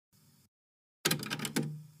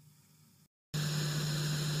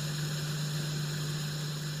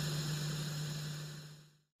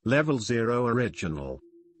Level 0 Original.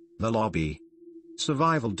 The Lobby.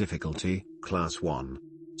 Survival difficulty, Class 1.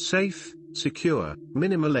 Safe, secure,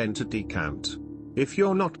 minimal entity count. If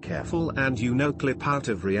you're not careful and you clip out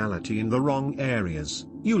of reality in the wrong areas,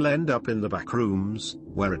 you'll end up in the backrooms,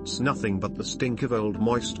 where it's nothing but the stink of old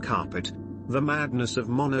moist carpet, the madness of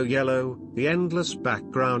mono yellow, the endless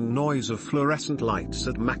background noise of fluorescent lights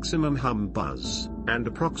at maximum hum buzz, and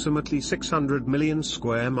approximately 600 million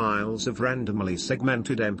square miles of randomly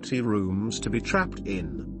segmented empty rooms to be trapped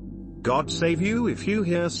in. God save you if you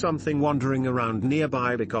hear something wandering around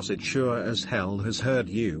nearby, because it sure as hell has heard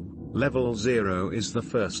you. Level 0 is the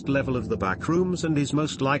first level of the backrooms and is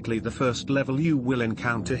most likely the first level you will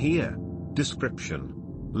encounter here. Description: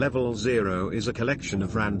 Level 0 is a collection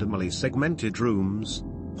of randomly segmented rooms,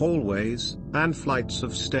 hallways, and flights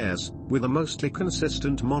of stairs, with a mostly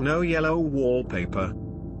consistent mono-yellow wallpaper.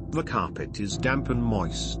 The carpet is damp and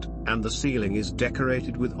moist, and the ceiling is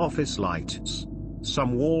decorated with office lights.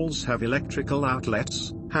 Some walls have electrical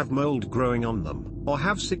outlets, have mold growing on them, or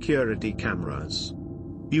have security cameras.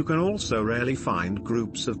 You can also rarely find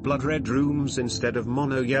groups of blood-red rooms instead of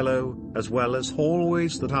mono-yellow, as well as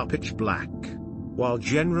hallways that are pitch black. While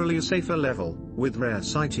generally a safer level, with rare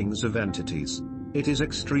sightings of entities, it is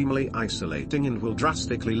extremely isolating and will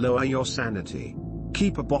drastically lower your sanity.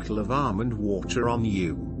 Keep a bottle of almond water on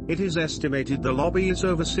you. It is estimated the lobby is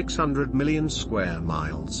over 600 million square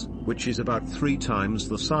miles, which is about 3 times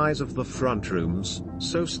the size of the front rooms,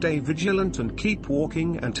 so stay vigilant and keep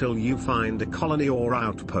walking until you find a colony or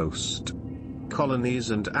outpost. Colonies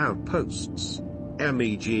and outposts.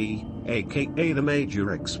 MEG, aka the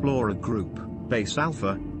Major Explorer Group, Base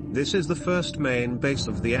Alpha. This is the first main base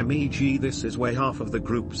of the MEG. This is where half of the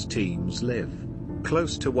group's teams live.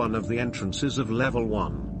 Close to one of the entrances of Level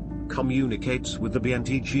 1. Communicates with the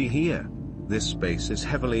BNTG here. This base is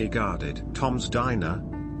heavily guarded. Tom's Diner.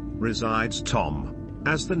 Resides Tom,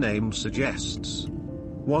 as the name suggests.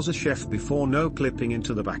 Was a chef before clipping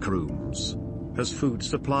into the backrooms. Has food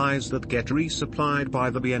supplies that get resupplied by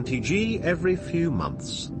the BNTG every few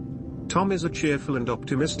months. Tom is a cheerful and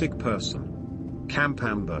optimistic person. Camp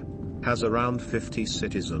Amber. Has around 50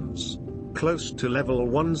 citizens. Close to Level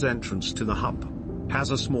 1's entrance to the hub.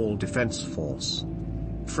 Has a small defense force.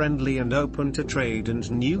 Friendly and open to trade and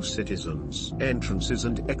new citizens. Entrances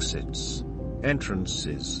and exits.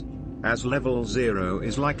 Entrances. As Level 0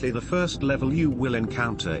 is likely the first level you will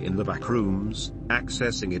encounter in the backrooms,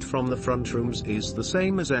 accessing it from the front rooms is the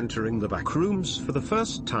same as entering the backrooms for the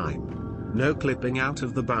first time. No clipping out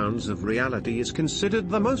of the bounds of reality is considered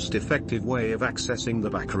the most effective way of accessing the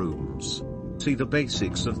backrooms. See the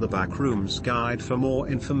Basics of the Backrooms guide for more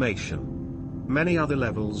information. Many other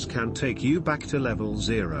levels can take you back to Level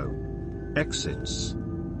 0. Exits.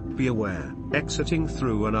 Be aware, exiting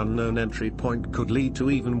through an unknown entry point could lead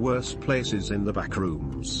to even worse places in the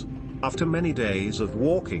backrooms. After many days of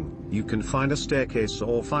walking, you can find a staircase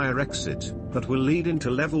or fire exit that will lead into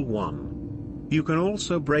Level 1. You can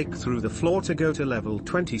also break through the floor to go to Level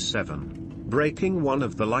 27. Breaking one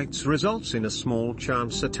of the lights results in a small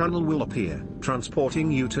chance a tunnel will appear, transporting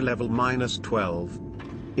you to Level -12.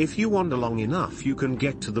 If you wander long enough, you can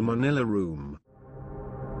get to the Manila room.